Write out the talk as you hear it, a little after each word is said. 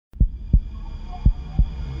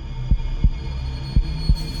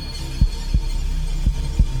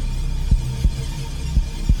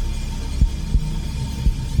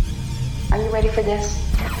for this?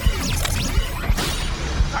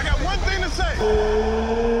 I got one thing to say. Oh,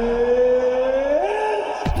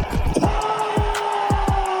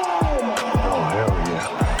 hell yeah.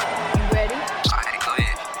 You ready? All right, go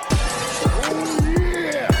ahead. Oh,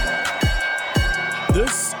 yeah.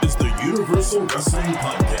 This is the Universal Wrestling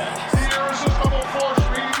Podcast. The irresistible force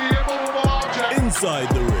medium object. Inside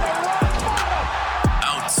the ring.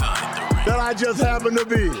 Outside the ring. That I just happen to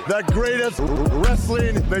be the greatest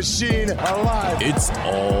wrestling machine alive. It's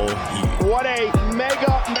all here. What a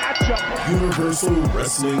mega matchup. Universal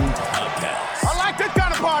Wrestling Podcast. I like this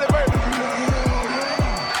kind of party, baby.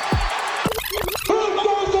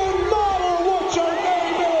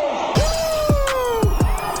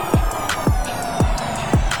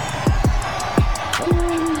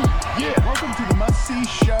 Welcome to the Must See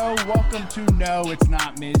Show. Welcome to No, It's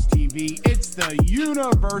Not Miz TV. It's the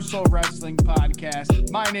Universal Wrestling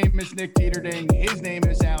Podcast. My name is Nick Dieterding. His name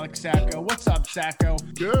is Alex Sacco. What's up, Sacco?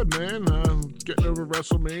 Good, man. Getting over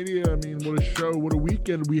WrestleMania. I mean, what a show, what a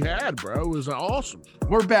weekend we had, bro. It was awesome.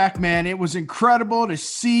 We're back, man. It was incredible to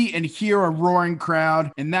see and hear a roaring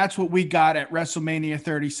crowd, and that's what we got at WrestleMania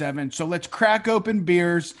 37. So let's crack open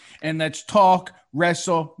beers and let's talk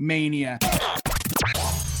WrestleMania.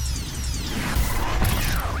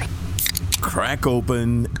 Crack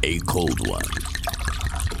open a cold one.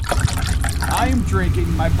 I am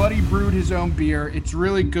drinking. My buddy brewed his own beer. It's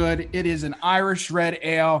really good. It is an Irish red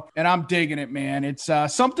ale, and I'm digging it, man. It's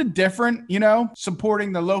something different, you know,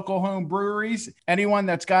 supporting the local home breweries. Anyone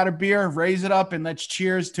that's got a beer, raise it up, and let's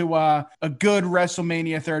cheers to a good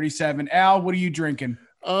WrestleMania 37. Al, what are you drinking?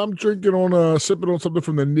 I'm drinking on sipping on something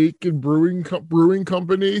from the Naked Brewing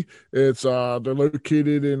Company. It's they're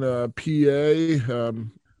located in PA,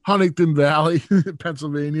 Huntington Valley,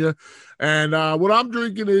 Pennsylvania. And what I'm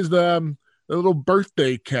drinking is a little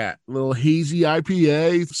birthday cat, a little hazy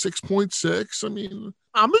IPA, 6.6. I mean,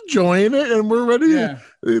 I'm enjoying it, and we're ready to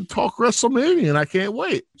talk WrestleMania, and I can't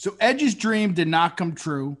wait. So Edge's dream did not come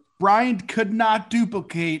true. Brian could not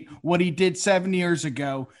duplicate what he did 7 years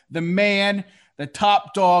ago. The man, the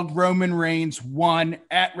top dog, Roman Reigns, won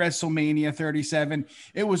at WrestleMania 37.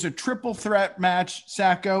 It was a triple threat match,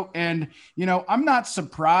 Sacco. And, you know, I'm not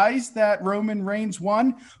surprised that Roman Reigns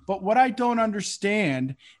won, but what I don't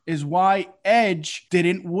understand is why Edge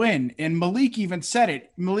didn't win. And Malik even said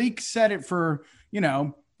it. Malik said it for, you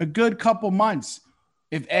know, a good couple months.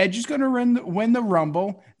 If Edge is going to win the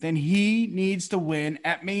Rumble, then he needs to win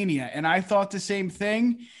at Mania. And I thought the same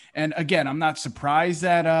thing. And again, I'm not surprised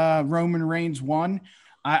that Roman Reigns won.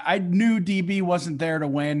 I knew DB wasn't there to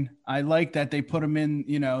win. I like that they put him in,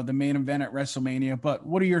 you know, the main event at WrestleMania. But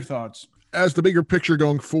what are your thoughts? As the bigger picture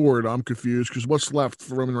going forward, I'm confused because what's left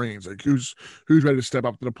for Roman Reigns? Like, who's ready to step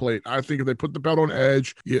up to the plate? I think if they put the belt on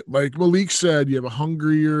Edge, like Malik said, you have a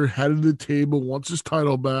hungrier head of the table, wants his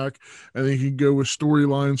title back, and then he can go with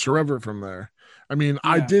storylines forever from there. I mean,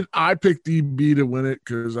 yeah. I picked DB to win it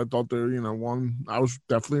because I thought they, won. I was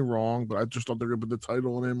definitely wrong, but I just thought they were going to put the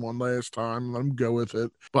title on him one last time and let him go with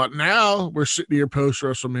it. But now we're sitting here post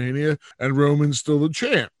WrestleMania and Roman's still the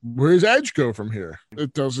champ. Where does Edge go from here?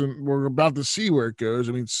 It doesn't, we're about to see where it goes.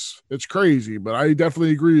 I mean, it's crazy, but I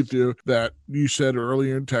definitely agree with you that you said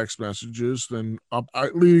earlier in text messages, then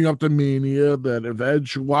leading up to Mania, that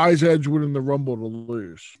if why is Edge winning the Rumble to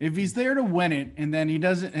lose? If he's there to win it and then he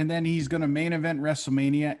doesn't, and then he's going to main event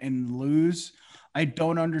WrestleMania and lose, I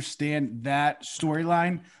don't understand that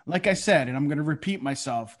storyline. Like I said, and I'm going to repeat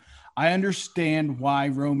myself, I understand why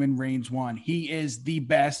Roman Reigns won. He is the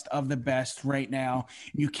best of the best right now.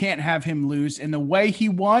 You can't have him lose. And the way he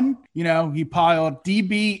won, he piled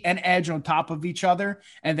DB and Edge on top of each other,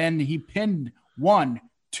 and then he pinned 1,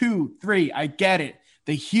 2, 3. I get it.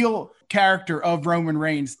 The heel character of Roman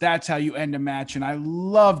Reigns, that's how you end a match, and I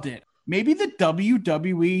loved it. Maybe the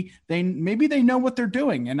WWE, they know what they're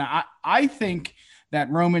doing. And I think that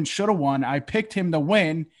Roman should have won. I picked him to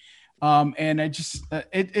win. And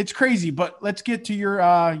it's crazy, but let's get to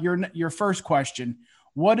your first question.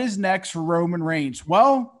 What is next for Roman Reigns?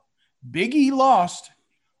 Well, Big E lost.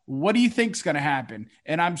 What do you think's going to happen?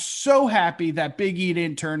 And I'm so happy that Big E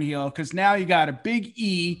didn't turn heel, because now you got a Big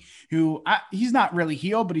E who he's not really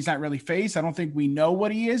heel, but he's not really face. I don't think we know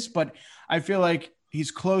what he is, but I feel like he's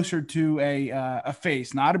closer to a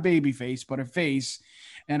face, not a baby face, but a face.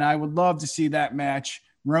 And I would love to see that match.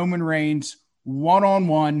 Roman Reigns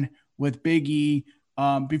one-on-one with Big E.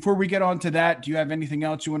 Before we get on to that, do you have anything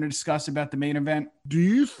else you want to discuss about the main event? Do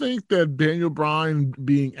you think that Daniel Bryan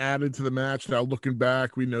being added to the match, now looking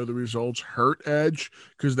back, we know the results, hurt Edge?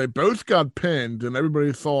 Because they both got pinned, and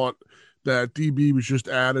everybody thought that DB was just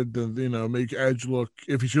added to, make Edge look,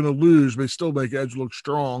 if he's going to lose, but still make Edge look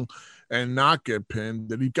strong. and not get pinned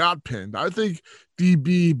that he got pinned. I think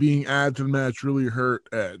DB being added to the match really hurt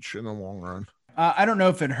Edge in the long run. I don't know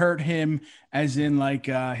if it hurt him as in like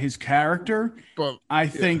his character. But I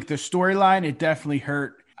think the storyline, it definitely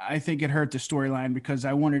hurt. I think it hurt the storyline because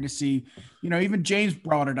I wanted to see, even James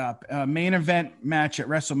brought it up. Main event match at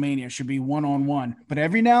WrestleMania should be one-on-one. But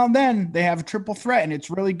every now and then they have a triple threat and it's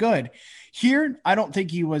really good. Here, I don't think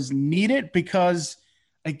he was needed because,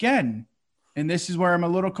 again, and this is where I'm a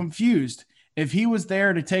little confused. If he was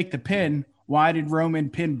there to take the pin, why did Roman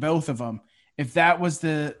pin both of them? If that was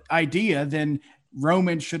the idea, then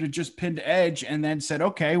Roman should have just pinned Edge and then said,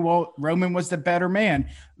 okay, well, Roman was the better man.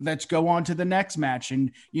 Let's go on to the next match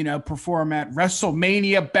and, perform at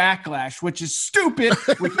WrestleMania Backlash, which is stupid.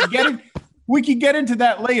 We can get into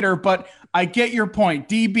that later, but I get your point.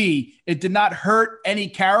 DB, it did not hurt any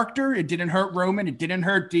character. It didn't hurt Roman. It didn't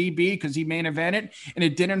hurt DB because he main evented, and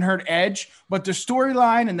it didn't hurt Edge. But the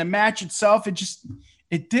storyline and the match itself,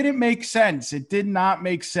 it didn't make sense. It did not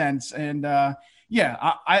make sense. And I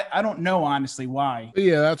don't know, honestly, why.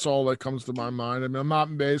 Yeah, that's all that comes to my mind. I mean, I'm not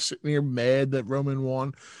sitting here mad that Roman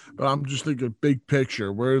won, but I'm just thinking big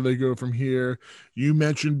picture. Where do they go from here? You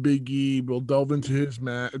mentioned Big E. We'll dive into his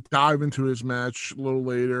match a little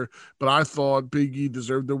later. But I thought Big E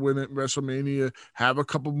deserved to win at WrestleMania, have a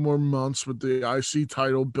couple more months with the IC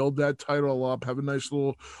title, build that title up, have a nice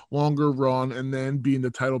little longer run, and then be in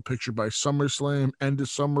the title picture by SummerSlam, end of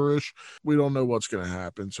summerish. We don't know what's going to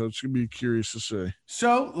happen, so it's going to be curious to see.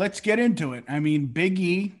 So let's get into it. I mean, Big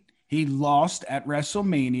E, he lost at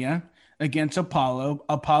WrestleMania against Apollo.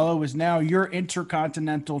 Apollo is now your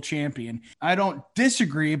Intercontinental Champion. I don't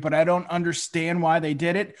disagree, but I don't understand why they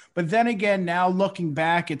did it. But then again, now looking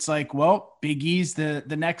back, it's like, well, Big E's the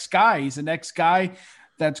next guy. He's the next guy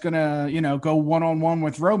that's going to, go one-on-one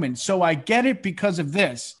with Roman. So I get it because of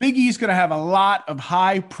this. Big E's going to have a lot of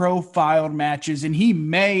high-profile matches, and he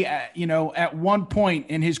may, at one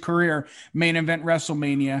point in his career, main event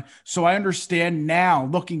WrestleMania. So I understand now,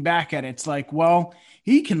 looking back at it, it's like, well,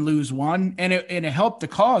 he can lose one, and it helped the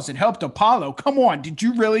cause. It helped Apollo. Come on, did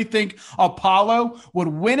you really think Apollo would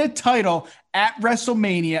win a title at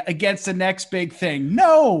WrestleMania against the next big thing?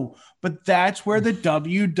 No, but that's where the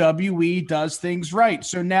WWE does things right.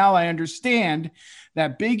 So now I understand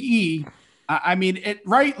that Big E,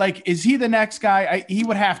 right? Like, is he the next guy? He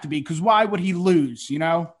would have to be, because why would he lose,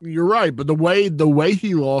 You're right, but the way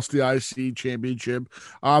he lost the IC championship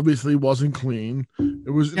obviously wasn't clean.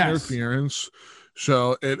 It was interference.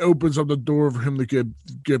 So it opens up the door for him to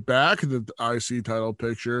get back in the IC title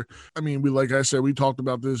picture. I mean, like I said, we talked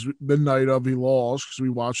about this the night of he lost because we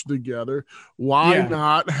watched it together. Why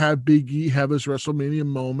not have Big E have his WrestleMania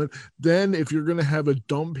moment? Then if you're going to have a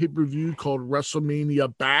dumb pay-per-view called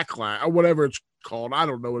WrestleMania Backlash or whatever it's called, I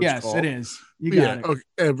don't know what it's called. Yes, it is. You got it. Okay,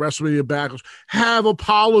 WrestleMania Backlash. Have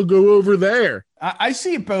Apollo go over there. I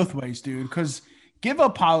see it both ways, dude, because give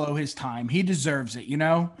Apollo his time. He deserves it,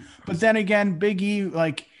 But then again, Big E,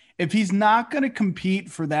 like, if he's not going to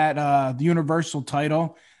compete for that the Universal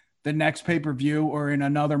title the next pay-per-view or in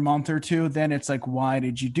another month or two, then it's like, why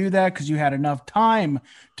did you do that? Because you had enough time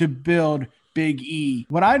to build Big E.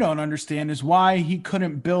 What I don't understand is why he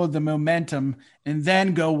couldn't build the momentum and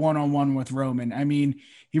then go one-on-one with Roman. I mean,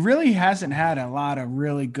 he really hasn't had a lot of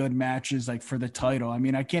really good matches, like, for the title. I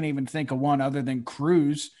mean, I can't even think of one other than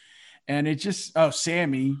Cruz. And it just,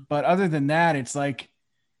 Sammy. But other than that, it's like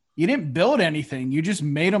you didn't build anything. You just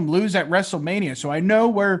made him lose at WrestleMania. So I know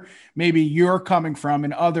where maybe you're coming from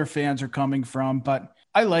and other fans are coming from, but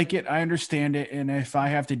I like it. I understand it. And if I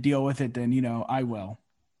have to deal with it, then, I will.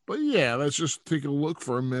 But yeah, let's just take a look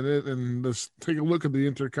for a minute and let's take a look at the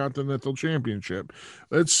Intercontinental Championship.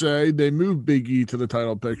 Let's say they move Big E to the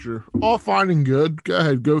title picture. All fine and good. Go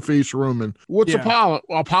ahead, go face Roman. What's Apollo?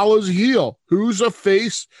 Apollo's a heel. Who's a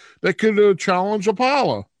face that could challenge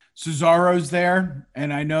Apollo? Cesaro's there,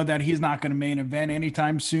 and I know that he's not going to main event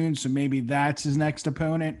anytime soon, so maybe that's his next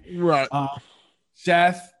opponent. Right.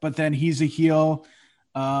 Seth, but then he's a heel.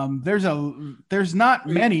 There's not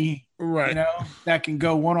many, right, that can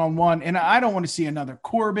go one-on-one. And I don't want to see another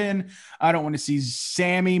Corbin. I don't want to see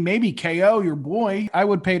Sammy, maybe KO, your boy. I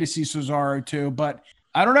would pay to see Cesaro too, but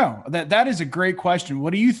I don't know. That is a great question.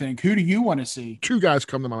 What do you think? Who do you want to see? Two guys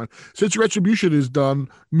come to mind. Since Retribution is done,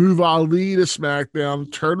 move Ali to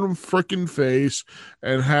SmackDown, turn him freaking face,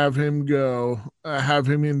 and have him have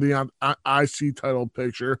him in the IC title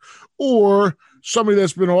picture, or somebody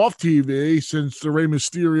that's been off TV since the Rey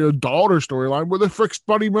Mysterio daughter storyline with the frick's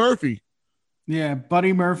Buddy Murphy. Yeah,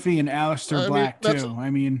 Buddy Murphy and Aleister Black too. I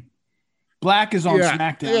mean, Black is on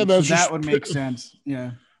SmackDown, so that would make sense.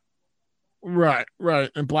 Yeah. Right.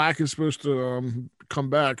 And Black is supposed to come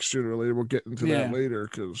back sooner or later. We'll get into that later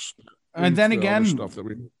because. And then again, stuff that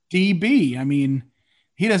we DB. I mean,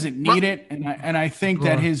 he doesn't need it, and I think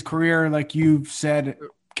that his career, like you've said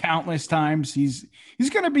countless times, he's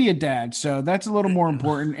going to be a dad, so that's a little more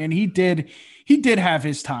important. And he did have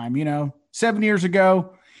his time. 7 years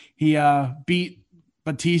ago, he beat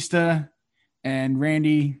Batista and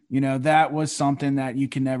Randy. That was something that you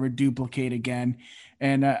can never duplicate again.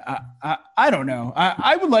 And I don't know.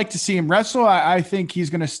 I would like to see him wrestle. I think he's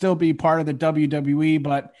going to still be part of the WWE,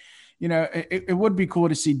 but it would be cool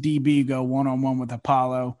to see DB go one-on-one with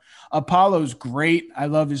Apollo. Apollo's great. I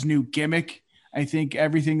love his new gimmick. I think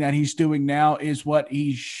everything that he's doing now is what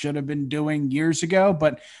he should have been doing years ago,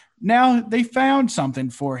 but now they found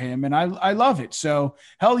something for him, and I love it. So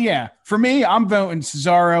hell yeah. For me, I'm voting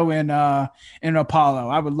Cesaro and Apollo.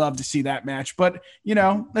 I would love to see that match, but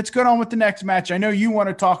let's go on with the next match. I know you want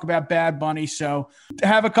to talk about Bad Bunny, so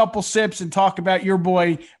have a couple sips and talk about your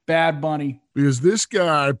boy Bad Bunny. Because this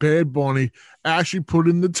guy, Bad Bunny, actually put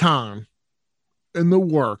in the time and the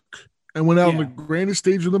work and went out on the grandest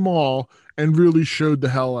stage of them all and really showed the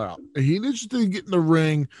hell out. And he didn't just get in the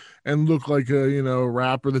ring and look like a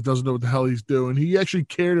rapper that doesn't know what the hell he's doing. He actually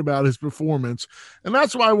cared about his performance, and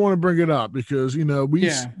that's why I want to bring it up because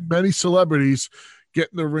many celebrities get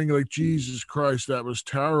in the ring like, Jesus Christ, that was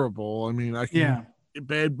terrible. I mean,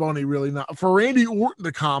 Bad Bunny really not for Randy Orton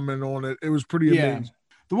to comment on it. It was pretty amazing.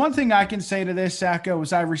 The one thing I can say to this, Sacco,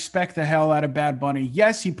 is I respect the hell out of Bad Bunny.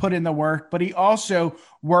 Yes, he put in the work, but he also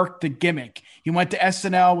worked the gimmick. He went to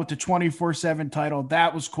SNL with the 24/7 title.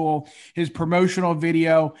 That was cool. His promotional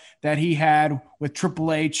video that he had with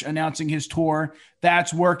Triple H announcing his tour,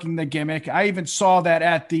 that's working the gimmick. I even saw that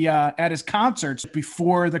at his concerts.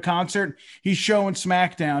 Before the concert, he's showing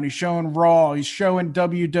SmackDown, he's showing Raw, he's showing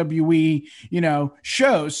WWE,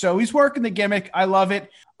 shows. So he's working the gimmick. I love it.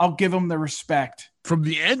 I'll give him the respect. From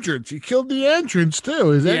the entrance, he killed the entrance too.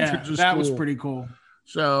 His entrance was that cool. was pretty cool.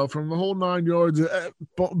 So from the whole 9 yards,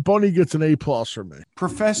 Bunny gets an A+ from me.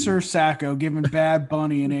 Professor Sacco giving Bad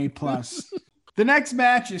Bunny an A+. The next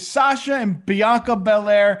match is Sasha and Bianca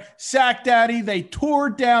Belair. Sack Daddy, they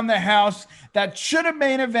tore down the house. That should have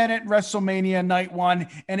main evented WrestleMania night 1,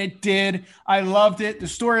 and it did. I loved it. The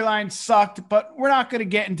storyline sucked, but we're not going to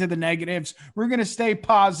get into the negatives. We're going to stay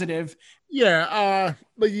positive. Yeah,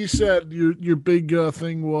 like you said, your big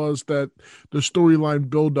thing was that the storyline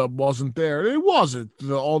buildup wasn't there. It wasn't.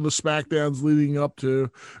 All the SmackDowns leading up to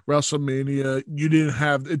WrestleMania,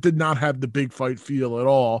 it did not have the big fight feel at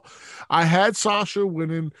all. I had Sasha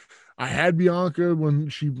winning. I had Bianca when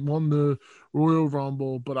she won the Royal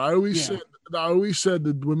Rumble, but I always said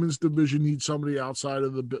the women's division needs somebody outside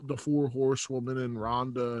of the 4 horsewomen and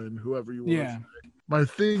Ronda and whoever you want. Yeah. My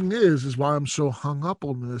thing is why I'm so hung up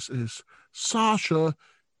on this is Sasha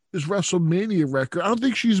is WrestleMania record. I don't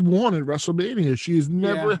think she's won at WrestleMania. She has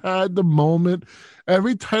never had the moment.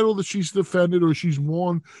 Every title that she's defended or she's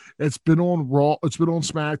won, it's been on Raw, it's been on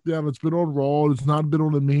SmackDown, it's been on Raw, it's not been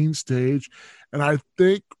on the main stage. And I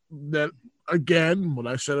think that, again, what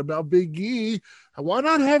I said about Big E, why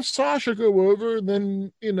not have Sasha go over and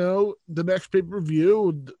then, the next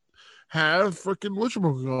pay-per-view have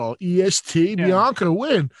freaking EST Bianca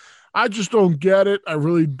win. I just don't get it. I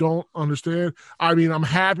really don't understand. I mean, I'm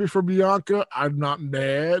happy for Bianca. I'm not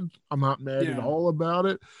mad. I'm not mad at all about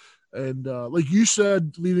it. And like you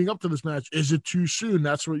said, leading up to this match, is it too soon?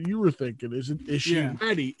 That's what you were thinking. Is she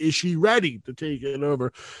ready? Is she ready to take it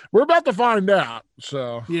over? We're about to find out.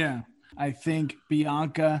 So I think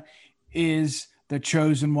Bianca is the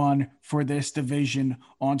chosen one for this division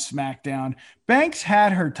on SmackDown. Banks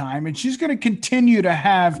had her time, and she's going to continue to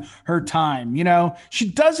have her time. She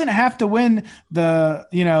doesn't have to win the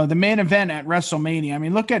main event at WrestleMania. I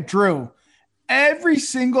mean, look at Drew. Every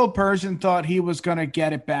single person thought he was going to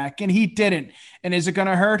get it back, and he didn't. And is it going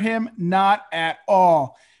to hurt him? Not at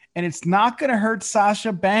all. And it's not going to hurt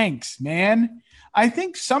Sasha Banks, man. I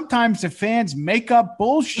think sometimes the fans make up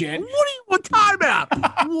bullshit. What timeout?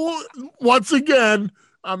 Once again,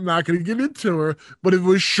 I'm not going to get into her, but it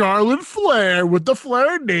was Charlotte Flair with the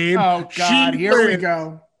Flair name. Oh God, here we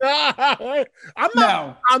go. I'm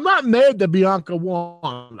not mad that Bianca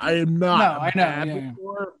won. I am not. No, I know.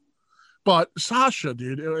 But Sasha,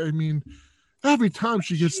 dude, I mean, every time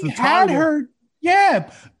she gets the title.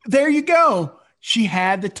 There you go. She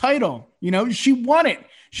had the title. She won it.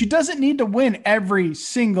 She doesn't need to win every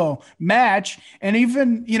single match. And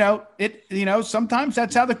even, sometimes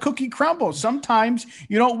that's how the cookie crumbles. Sometimes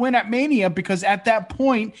you don't win at Mania because at that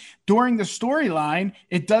point during the storyline,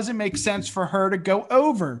 it doesn't make sense for her to go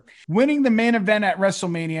over. Winning the main event at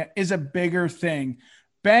WrestleMania is a bigger thing.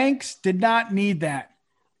 Banks did not need that.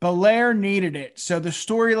 Belair needed it. So the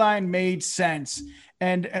storyline made sense.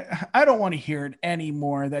 And I don't want to hear it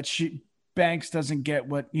anymore that Banks doesn't get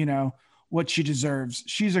what she deserves.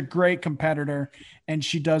 She's a great competitor and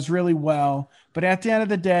she does really well. But at the end of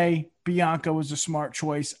the day, Bianca was a smart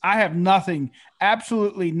choice. I have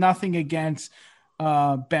absolutely nothing against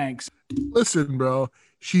Banks. Listen, bro,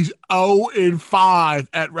 she's 0-5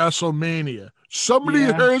 at WrestleMania. Somebody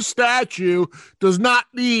in her statue should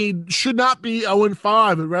not be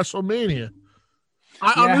 0-5 at WrestleMania.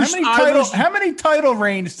 How many title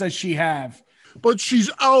reigns does she have? But she's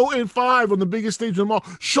 0-5 on the biggest stage of them all.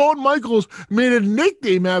 Shawn Michaels made a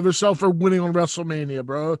nickname out of herself for winning on WrestleMania,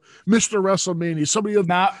 bro. Mr. WrestleMania. Somebody of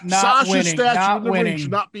Sasha's statue in the ring should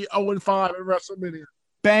not be 0-5 at WrestleMania.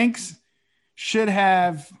 Banks should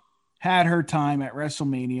have had her time at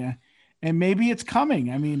WrestleMania, and maybe it's coming.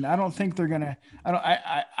 I mean, I don't think they're gonna.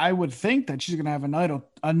 I would think that she's gonna have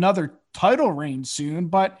another title reign soon,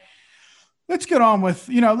 but. Let's get on with,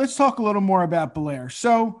 let's talk a little more about Belair.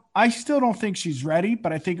 So I still don't think she's ready,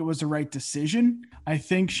 but I think it was the right decision. I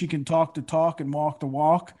think she can talk the talk and walk the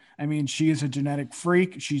walk. I mean, she is a genetic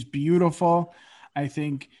freak. She's beautiful. I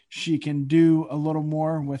think she can do a little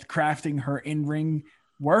more with crafting her in-ring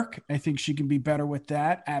work. I think she can be better with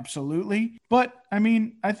that. Absolutely. But I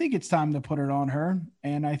mean, I think it's time to put it on her.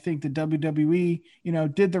 And I think the WWE,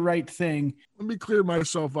 did the right thing. Let me clear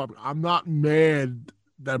myself up. I'm not mad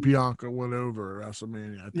that Bianca went over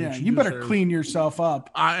WrestleMania. You better clean yourself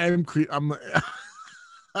up. I am clean.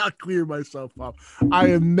 I clear myself up. I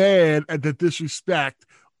am mad at the disrespect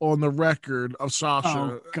on the record of Sasha.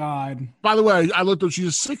 Oh God! By the way, I looked up. She's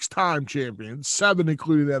a 6-time champion, 7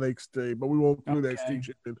 including NXT, but we won't include NXT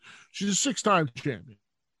champion. She's a 6-time champion.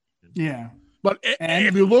 Yeah, but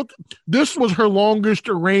if you look, this was her longest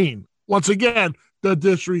reign. Once again, the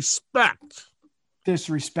disrespect.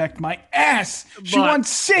 Disrespect my ass. She won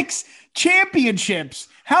 6 championships.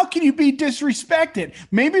 How can you be disrespected?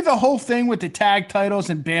 Maybe the whole thing with the tag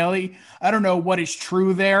titles and Bailey, I don't know what is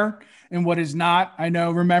true there and what is not. I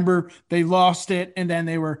know, remember, they lost it and then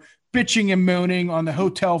they were bitching and moaning on the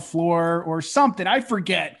hotel floor or something. I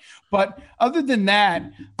forget. But other than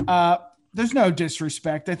that, there's no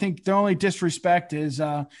disrespect. I think the only disrespect is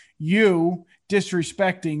you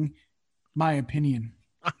disrespecting my opinion.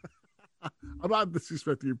 I'm not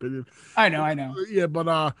disrespecting your opinion. I know. Yeah, but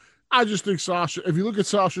I just think Sasha, if you look at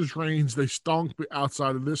Sasha's reigns, they stunk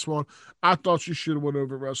outside of this one. I thought she should have went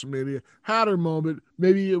over WrestleMania, had her moment.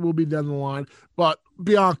 Maybe it will be down the line. But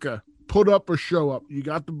Bianca, put up or show up. You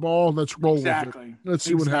got the ball. Let's roll with it. Let's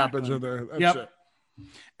see what happens in there. That's it.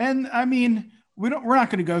 And I mean, we're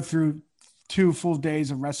not going to go through 2 full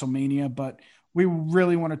days of WrestleMania, but we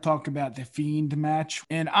really want to talk about the Fiend match.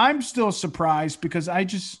 And I'm still surprised because I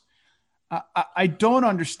don't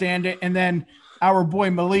understand it. And then our boy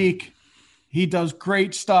Malik, he does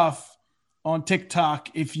great stuff on TikTok.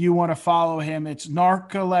 If you want to follow him, it's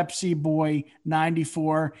Narcolepsy Boy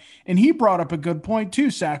 94. And he brought up a good point too,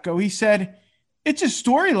 Sacco. He said, it's a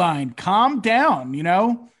storyline. Calm down,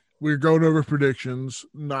 We're going over predictions.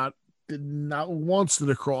 Not once did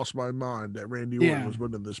it cross my mind that Randy Orton was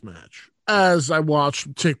winning this match. As I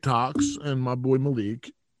watched TikToks and my boy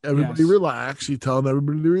Malik, everybody relax. He's telling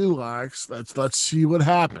everybody to relax. Let's see what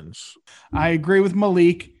happens. I agree with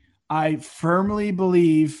Malik. I firmly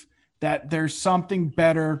believe that there's something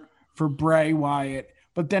better for Bray Wyatt.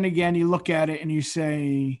 But then again, you look at it and you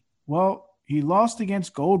say, well, he lost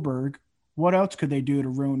against Goldberg. What else could they do to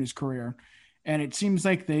ruin his career? And it seems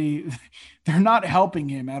like they're not helping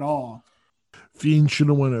him at all. Fiend should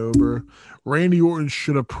have went over. Randy Orton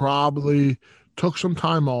should have probably took some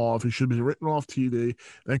time off. He should be written off TV,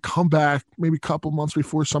 then come back maybe a couple months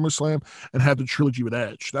before SummerSlam and have the trilogy with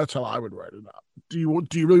Edge. That's how I would write it up. Do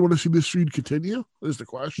you really want to see this feud continue? Is the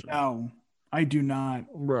question. No, I do not.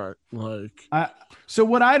 Right. So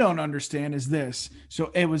what I don't understand is this.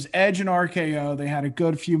 So it was Edge and RKO. They had a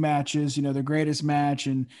good few matches, the greatest match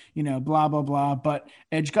and, blah, blah, blah. But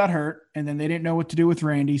Edge got hurt and then they didn't know what to do with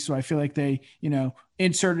Randy. So I feel like they,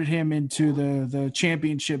 inserted him into the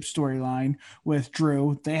championship storyline with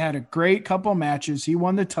Drew. They had a great couple matches. He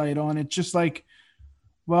won the title and it's just like,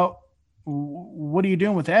 well, what are you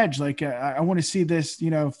doing with Edge? Like, I want to see this,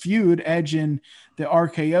 feud, Edge and the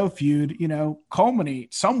RKO feud,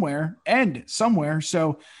 culminate somewhere, end somewhere.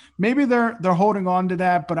 So maybe they're holding on to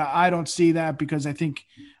that, but I don't see that because I think,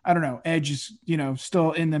 I don't know, Edge is,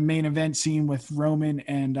 still in the main event scene with Roman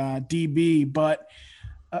and DB, but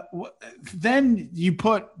then you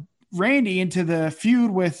put Randy into the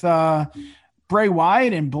feud with Bray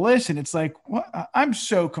Wyatt and Bliss, and it's like, what? I'm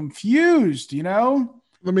so confused,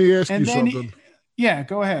 Let me ask you something.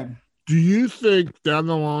 Go ahead. Do you think down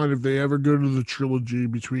the line, if they ever go to the trilogy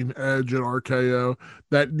between Edge and RKO,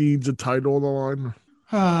 that needs a title on the line?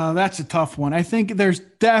 That's a tough one. I think there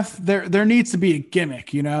needs to be a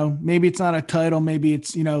gimmick, maybe it's not a title. Maybe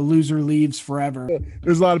it's, loser leaves forever.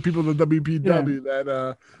 There's a lot of people in the WPW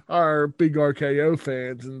that are big RKO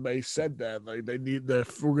fans, and they said that like they need that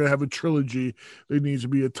if we're going to have a trilogy, there needs to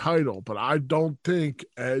be a title. But I don't think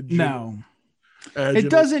Edge. No, it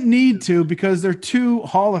doesn't need to, because they're two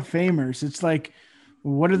Hall of Famers. It's like,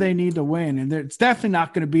 what do they need to win? And it's definitely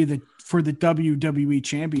not going to be for the WWE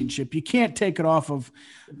Championship. You can't take it off of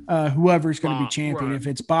whoever's going to be champion. Right. If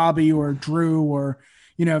it's Bobby or Drew, or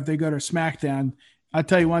if they go to SmackDown. I'll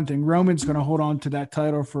tell you one thing: Roman's going to hold on to that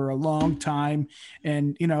title for a long time.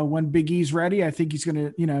 And when Big E's ready, I think he's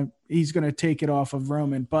going to take it off of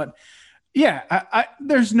Roman. But yeah, I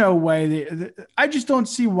there's no way. I just don't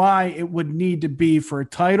see why it would need to be for a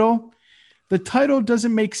title. The title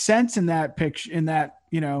doesn't make sense in that picture, in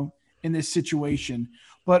this situation.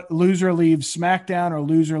 But loser leaves SmackDown or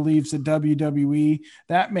loser leaves the WWE.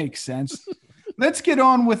 That makes sense. Let's get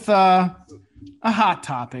on with a hot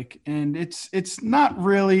topic. And it's not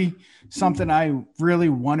really something I really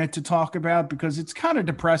wanted to talk about, because it's kind of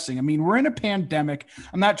depressing. I mean, we're in a pandemic.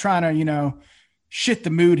 I'm not trying to, shit the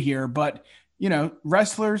mood here, but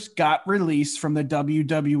wrestlers got released from the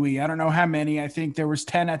WWE. I don't know how many. I think there was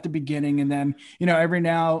 10 at the beginning, and then,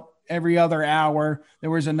 every other hour, there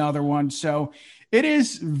was another one. So it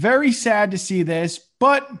is very sad to see this,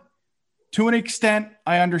 but to an extent,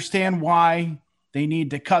 I understand why they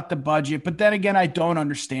need to cut the budget. But then again, I don't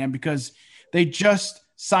understand, because they just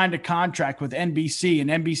signed a contract with NBC, and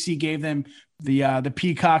NBC gave them the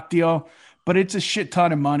Peacock deal, but it's a shit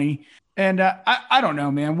ton of money. And I don't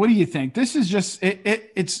know, man. What do you think? This is just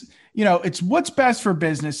it's what's best for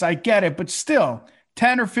business. I get it, but still,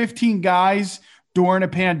 10 or 15 guys during a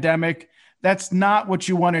pandemic, that's not what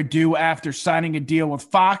you want to do after signing a deal with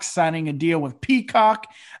Fox, signing a deal with Peacock.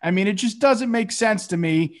 I mean, it just doesn't make sense to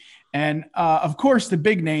me. And of course, the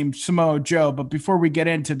big name, Samoa Joe. But before we get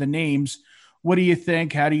into the names, what do you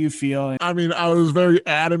think? How do you feel? I mean, I was very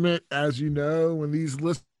adamant, as you know, when these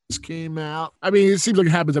lists came out. I mean, it seems like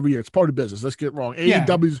it happens every year. It's part of business. Let's get it wrong.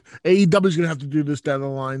 AEW's going to have to do this down the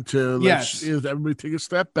line too. Let's everybody take a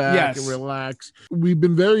step back and relax. We've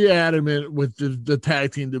been very adamant with the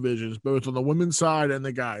tag team divisions, both on the women's side and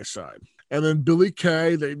the guys' side. And then Billy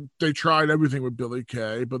Kay, they tried everything with Billy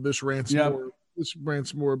Kay, but this rants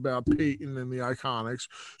more about Peyton and the Iconics.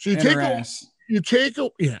 So you take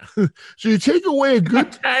away a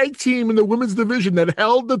good tag team in the women's division that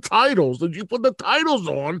held the titles, that you put the titles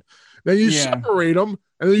on, then you separate them,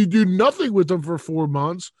 and then you do nothing with them for 4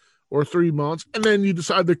 months or 3 months, and then you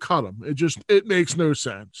decide to cut them. It makes no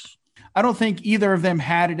sense. I don't think either of them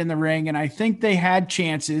had it in the ring, and I think they had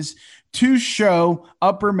chances to show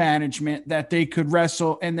upper management that they could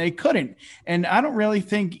wrestle, and they couldn't. And I don't really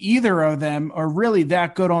think either of them are really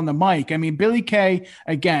that good on the mic. I mean, Billy Kay,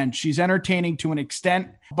 again, she's entertaining to an extent,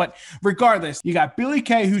 but regardless, you got Billy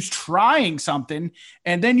Kay who's trying something,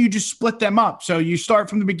 and then you just split them up. So you start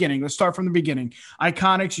from the beginning. Let's start from the beginning.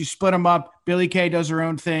 Iconics, you split them up. Billy Kay does her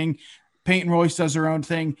own thing. Peyton Royce does her own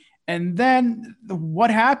thing. And then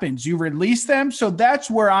what happens? You release them. So that's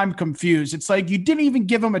where I'm confused. It's like you didn't even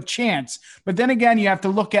give them a chance. But then again, you have to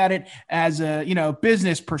look at it as a,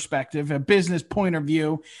 business perspective, a business point of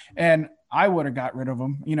view. And I would have got rid of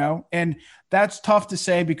them, and that's tough to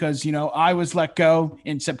say because, I was let go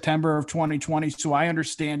in September of 2020. So I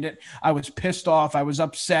understand it. I was pissed off. I was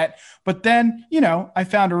upset. But then, I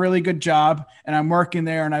found a really good job and I'm working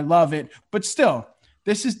there and I love it. But still,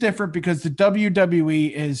 this is different because the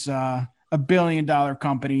WWE is a $1 billion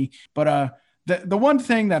company. But the one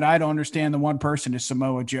thing that I don't understand, the one person is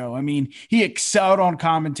Samoa Joe. I mean, he excelled on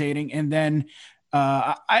commentating, and then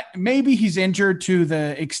maybe he's injured to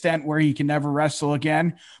the extent where he can never wrestle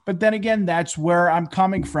again. But then again, that's where I'm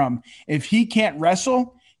coming from. If he can't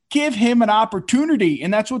wrestle, give him an opportunity.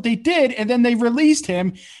 And that's what they did. And then they released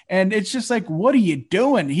him. And it's just like, what are you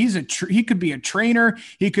doing? He could be a trainer.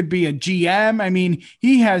 He could be a GM. I mean,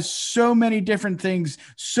 he has so many different things,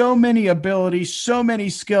 so many abilities, so many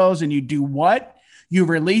skills. And you do what? You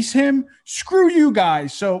release him? Screw you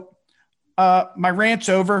guys. So my rant's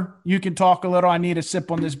over. You can talk a little. I need a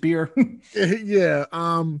sip on this beer. Yeah.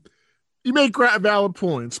 You make valid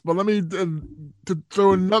points, but let me to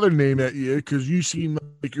throw another name at you because you seem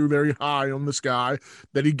like you're very high on this guy,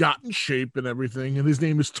 that he got in shape and everything, and his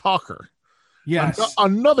name is Tucker. Yes.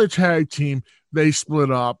 Another tag team, they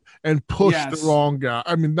split up and pushed the wrong guy.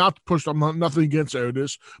 I mean, not pushed. Nothing against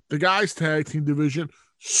Otis. The guys' tag team division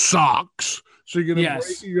sucks. So you're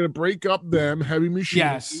gonna break up them, Heavy Machine.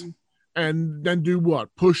 Yes. and then do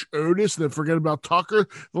what? Push Otis and then forget about Tucker?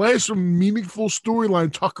 The last meaningful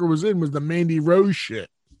storyline Tucker was in was the Mandy Rose shit.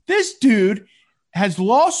 This dude has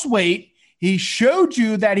lost weight. He showed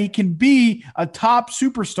you that he can be a top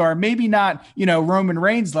superstar, maybe not, Roman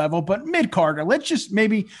Reigns level, but mid-card. Let's just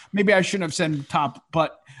maybe I shouldn't have said top,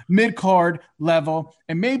 but mid-card level.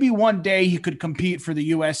 And maybe one day he could compete for the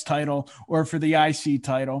US title or for the IC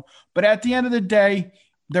title. But at the end of the day,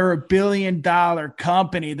 they're $1 billion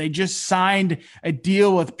company. They just signed a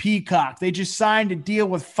deal with Peacock. They just signed a deal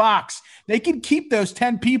with Fox. They can keep those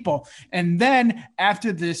 10 people. And then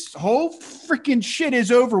after this whole freaking shit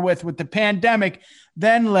is over with the pandemic,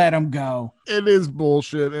 then let them go. It is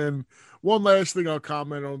bullshit. And one last thing I'll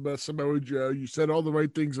comment on about Samoa Joe. You said all the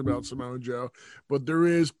right things about Samoa Joe, but there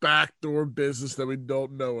is backdoor business that we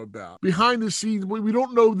don't know about. Behind the scenes, we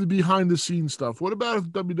don't know the behind the scenes stuff. What about if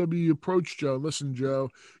WWE approached Joe? Listen,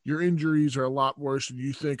 Joe, your injuries are a lot worse than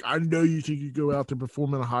you think. I know you think you go out to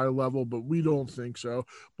perform at a high level, but we don't think so.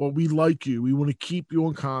 But we like you. We want to keep you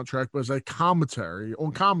on contract, but as a commentary.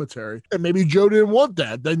 And maybe Joe didn't want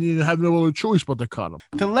that. Then you have no other choice but to cut him.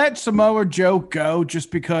 To let Samoa Joe go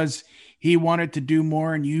just because he wanted to do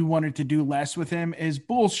more and you wanted to do less with him is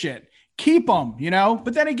bullshit. Keep him,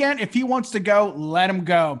 But then again, if he wants to go, let him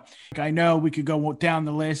go. I know we could go down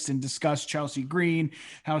the list and discuss Chelsea Green,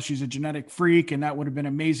 how she's a genetic freak, and that would have been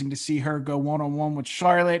amazing to see her go one-on-one with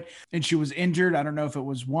Charlotte. And she was injured. I don't know if it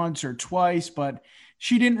was once or twice, but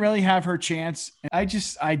she didn't really have her chance. I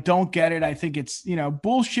don't get it. I think it's,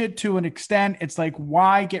 bullshit to an extent. It's like,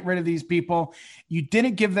 why get rid of these people? You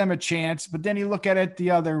didn't give them a chance, but then you look at it the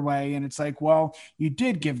other way and it's like, well, you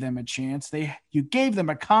did give them a chance. You gave them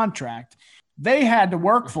a contract. They had to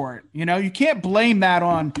work for it. You can't blame that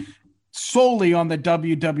solely on the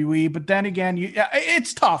WWE, but then again,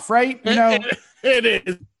 it's tough, right? It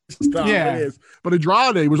is. Stuff. Yeah. It is. But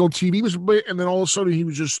Andrade was on TV, and then all of a sudden he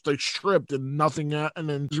was just like stripped and nothing, and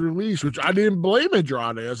then was released, which I didn't blame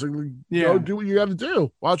Andrade. I was like, go do what you got to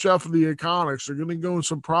do. Watch out for the Iconics. They're going to go and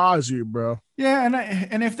surprise you, bro. Yeah,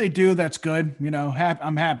 and if they do, that's good.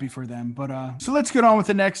 I'm happy for them. But so let's get on with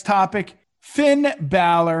the next topic. Finn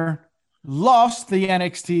Balor lost the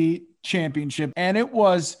NXT championship, and it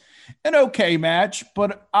was an okay match,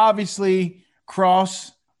 but obviously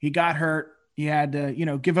Cross, he got hurt. He had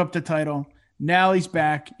to, give up the title. Now he's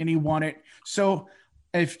back and he won it. So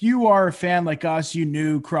if you are a fan like us, you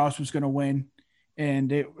knew Cross was going to win.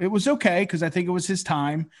 And it was okay because I think it was his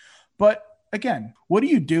time. But again, what do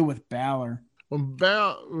you do with Balor?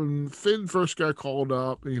 When Finn first got called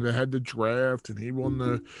up, he had the draft and he won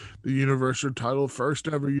the Universal title, first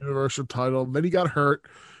ever Universal title. Then he got hurt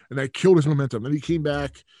and that killed his momentum. Then he came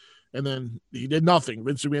back. And then he did nothing.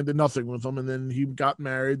 Vince McMahon did nothing with him. And then he got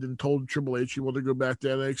married and told Triple H he wanted to go back to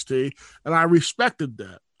NXT. And I respected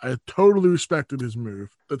that. I totally respected his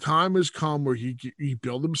move. The time has come where he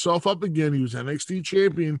built himself up again. He was NXT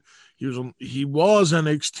champion. He was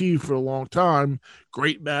NXT for a long time.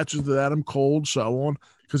 Great matches with Adam Cole, so on.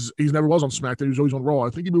 Because he never was on SmackDown. He was always on Raw.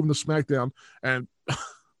 I think he moved to SmackDown. And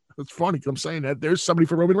it's funny because I'm saying that there's somebody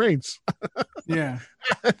for Roman Reigns. Yeah.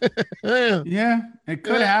 Yeah, it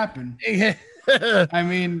could happen. I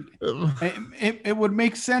mean, it would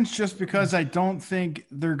make sense just because I don't think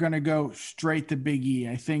they're going to go straight to Big E.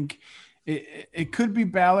 I think it could be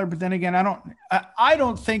Balor, but then again, I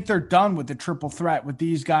don't think they're done with the triple threat with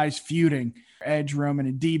these guys feuding, Edge, Roman,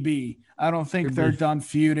 and DB. I don't think they're done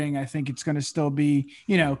feuding. I think it's going to still be,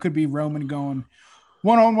 it could be Roman going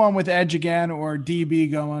one-on-one with Edge again, or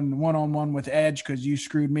DB going one-on-one with Edge because you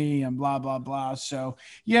screwed me and blah, blah, blah. So,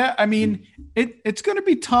 yeah, I mean, it's going to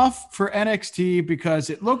be tough for NXT because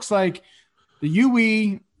it looks like the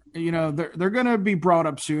UE, they're going to be brought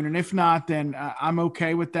up soon. And if not, then I'm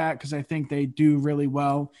okay with that because I think they do really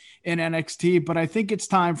well in NXT. But I think it's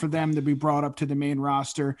time for them to be brought up to the main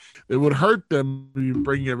roster. It would hurt them if you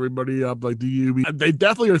bring everybody up like the UE. They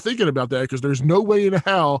definitely are thinking about that because there's no way in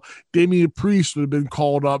hell Damian Priest would have been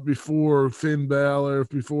called up before Finn Balor,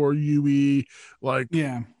 before UE.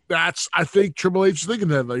 I think Triple H is thinking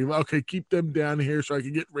that, like, okay, keep them down here so I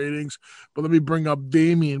can get ratings, but let me bring up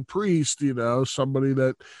Damian Priest, somebody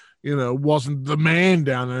that, wasn't the man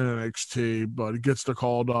down in NXT, but he gets to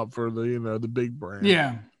called up for the big brand.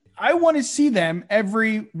 Yeah. I want to see them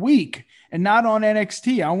every week and not on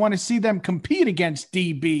NXT. I want to see them compete against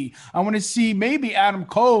DB. I want to see maybe Adam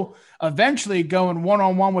Cole eventually going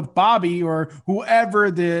one-on-one with Bobby or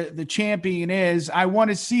whoever the champion is. I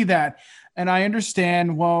want to see that. And I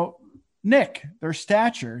understand, well, Nick, their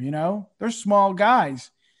stature, they're small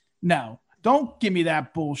guys. No, Don't give me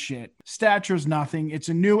that bullshit. Stature's nothing. It's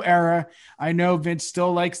a new era. I know Vince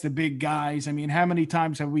still likes the big guys. I mean, how many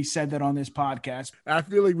times have we said that on this podcast? I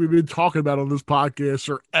feel like we've been talking about on this podcast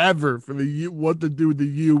forever for what to do with the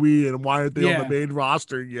UE and why aren't they on the main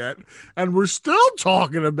roster yet? And we're still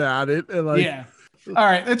talking about it. And All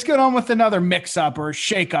right, let's get on with another mix-up or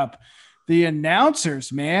shake-up. The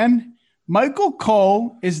announcers, man. Michael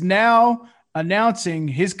Cole is now announcing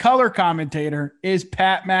his color commentator is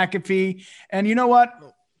Pat McAfee. And you know what?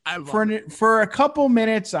 For a couple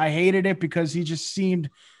minutes, I hated it because he just seemed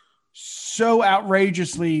so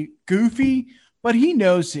outrageously goofy, but he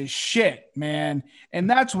knows his shit, man. And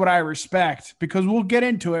that's what I respect, because we'll get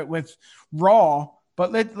into it with Raw.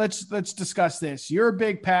 But let's discuss this. You're a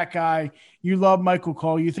big Pat guy. You love Michael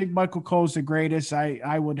Cole. You think Michael Cole's the greatest.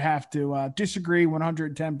 I would have to disagree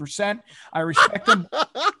 110%. I respect him.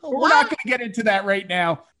 But we're not going to get into that right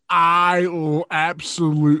now. I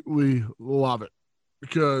absolutely love it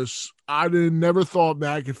because I never thought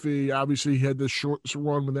McAfee, obviously he had this short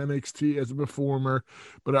run with NXT as a performer,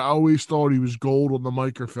 but I always thought he was gold on the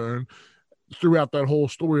microphone throughout that whole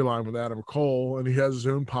storyline with Adam Cole, and he has his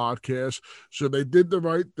own podcast. So they did the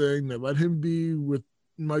right thing. They let him be with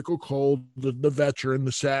Michael Cole, the veteran,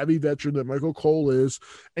 the savvy veteran that Michael Cole is,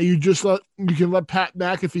 and you can let Pat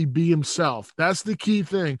McAfee be himself. That's the key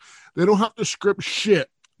thing. They don't have to script shit.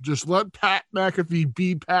 Just let Pat McAfee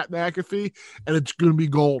be Pat McAfee, and it's going to be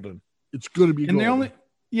golden. It's going to be golden.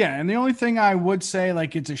 The only thing I would say,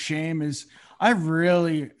 like, it's a shame is I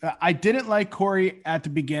didn't like Corey at the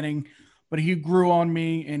beginning, but he grew on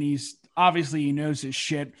me, and he knows his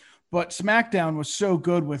shit. But SmackDown was so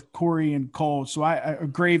good with Corey and Cole,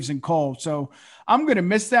 Graves and Cole. So I'm going to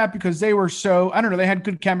miss that because they were I don't know, they had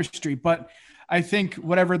good chemistry. But I think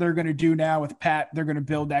whatever they're going to do now with Pat, they're going to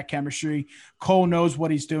build that chemistry. Cole knows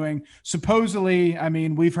what he's doing. Supposedly, I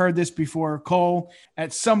mean, we've heard this before. Cole,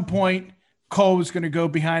 at some point, Cole is going to go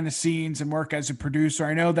behind the scenes and work as a producer.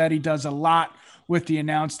 I know that he does a lot with the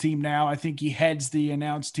announce team now. I think he heads the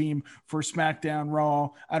announce team for SmackDown,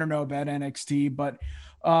 Raw. I don't know about NXT, but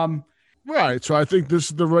right. So I think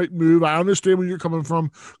this is the right move. I understand where you're coming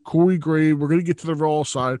from. Corey Graves, we're going to get to the Raw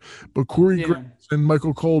side, but Corey Graves and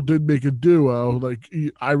Michael Cole did make a duo. Like,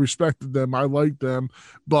 I respected them. I liked them.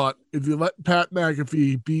 But if you let Pat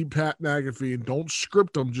McAfee be Pat McAfee and don't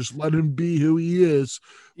script him, just let him be who he is.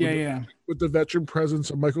 With the veteran presence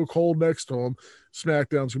of Michael Cole next to him,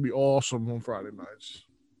 SmackDown's going to be awesome on Friday nights.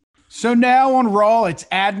 So now on Raw, it's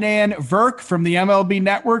Adnan Virk from the MLB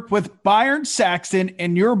Network with Byron Saxton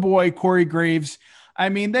and your boy Corey Graves. I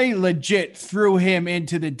mean, they legit threw him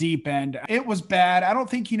into the deep end. It was bad. I don't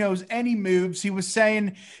think he knows any moves. He was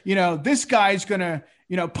saying, this guy's going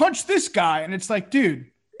to, punch this guy. And it's like, dude,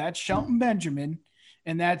 that's Shelton Benjamin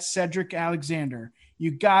and that's Cedric Alexander.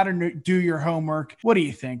 You got to do your homework. What do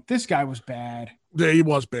you think? This guy was bad. Yeah, he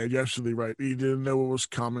was bad. You're absolutely right. He didn't know what was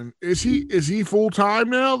coming. Is he full time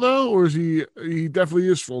now though, or is he definitely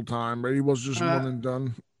is full time? Right? He was just one and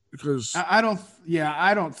done. Because I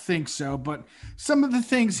don't think so. But some of the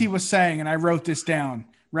things he was saying, and I wrote this down.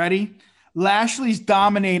 Ready? Lashley's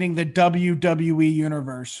dominating the WWE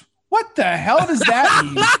universe. What the hell does that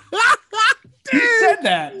mean? He said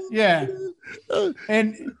that. Yeah.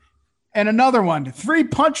 And another one, 3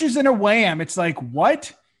 punches and a wham. It's like,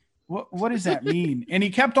 what? What does that mean? And he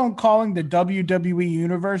kept on calling the WWE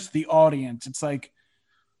universe the audience. It's like,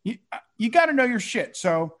 you got to know your shit.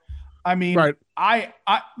 So, I mean, right. I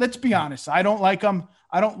let's be honest. I don't like them.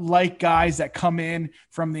 I don't like guys that come in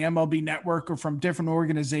from the MLB Network or from different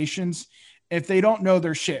organizations if they don't know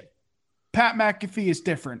their shit. Pat McAfee is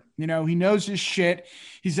different. He knows his shit.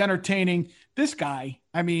 He's entertaining. This guy,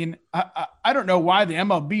 I mean, I don't know why the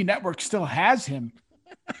MLB Network still has him.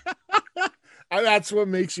 That's what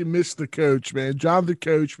makes you miss the coach, man. John the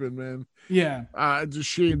Coachman, man. Yeah. It's a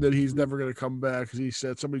shame that he's never going to come back, because he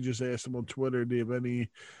said, somebody just asked him on Twitter, do you have any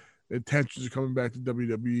intentions of coming back to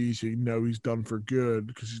WWE? So he's done for good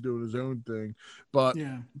because he's doing his own thing. But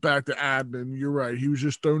back to Admin, you're right. He was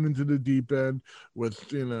just thrown into the deep end with,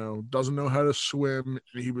 doesn't know how to swim.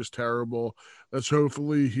 And he was terrible. Let's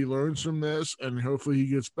hopefully he learns from this and hopefully he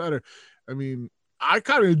gets better. I mean, I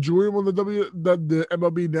kind of enjoy him on the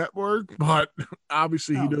MLB Network, but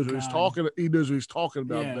obviously he knows what he's talking. He knows what he's talking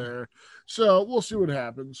about there. So we'll see what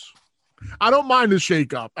happens. I don't mind the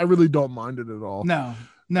shakeup. I really don't mind it at all. No.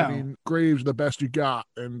 I mean, Graves the best you got,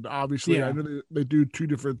 and obviously I know they do 2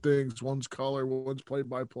 different things. One's color, one's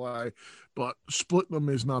play-by-play, but splitting them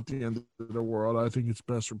is not the end of the world. I think it's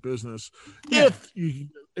best for business if you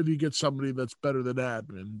get somebody that's better than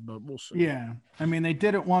Admin, but we'll see. Yeah, I mean they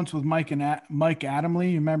did it once with Mike Adamle.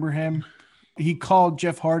 You remember him? he called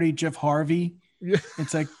Jeff Hardy Jeff Harvey. Yeah.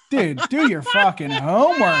 It's like, dude, do your fucking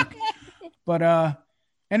homework. But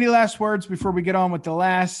any last words before we get on with the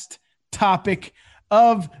last topic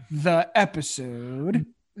of the episode?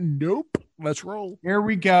 Nope. Let's roll. Here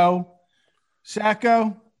we go.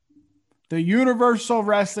 Sacco, the Universal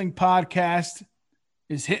Wrestling Podcast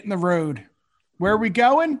is hitting the road. Where are we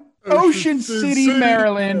going? Ocean City,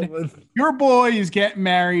 Maryland. Your boy is getting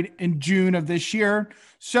married in June of this year.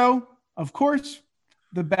 So, of course,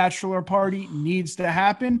 the bachelor party needs to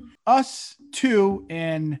happen. Us 2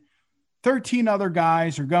 and 13 other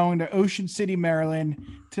guys are going to Ocean City, Maryland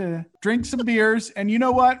to drink some beers. And you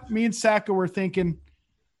know what? Me and Sacco were thinking,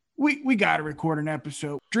 we got to record an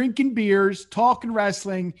episode. Drinking beers, talking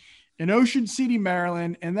wrestling in Ocean City,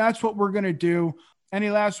 Maryland. And that's what we're going to do. Any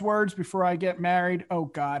last words before I get married? Oh,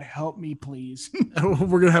 God, help me, please. We're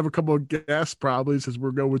going to have a couple of guests probably since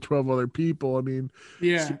we're going with 12 other people. I mean,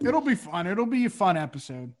 yeah, it'll be fun. It'll be a fun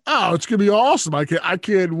episode. Oh, it's going to be awesome. I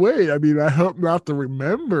can't wait. I mean, I hope not to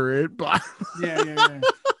remember it, but yeah.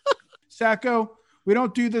 Sacco, we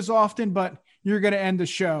don't do this often, but you're going to end the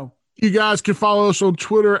show. You guys can follow us on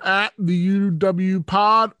Twitter at the UW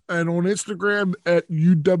Pod and on Instagram at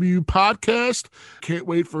UW Podcast. Can't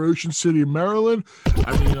wait for Ocean City, Maryland.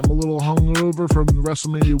 I mean, I'm a little hungover from the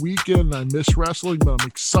WrestleMania weekend. I miss wrestling, but I'm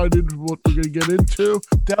excited what we're going to get into.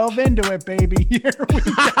 Delve into it, baby. Here we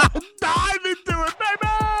go. Dive into it, baby!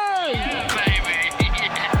 Yeah, baby. And here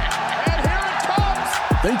it comes.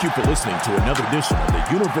 Thank you for listening to another edition of the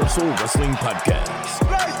Universal Wrestling Podcast.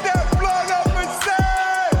 Like that blood up and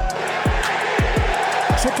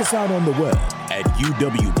Check us out on the web at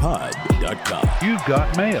uwpod.com. You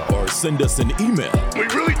got mail. Or send us an email. We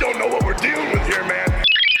really don't know what we're dealing with here, man.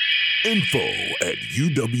 info@uwpod.com.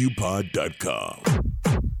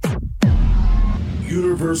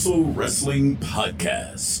 Universal Wrestling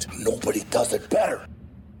Podcast. Nobody does it better.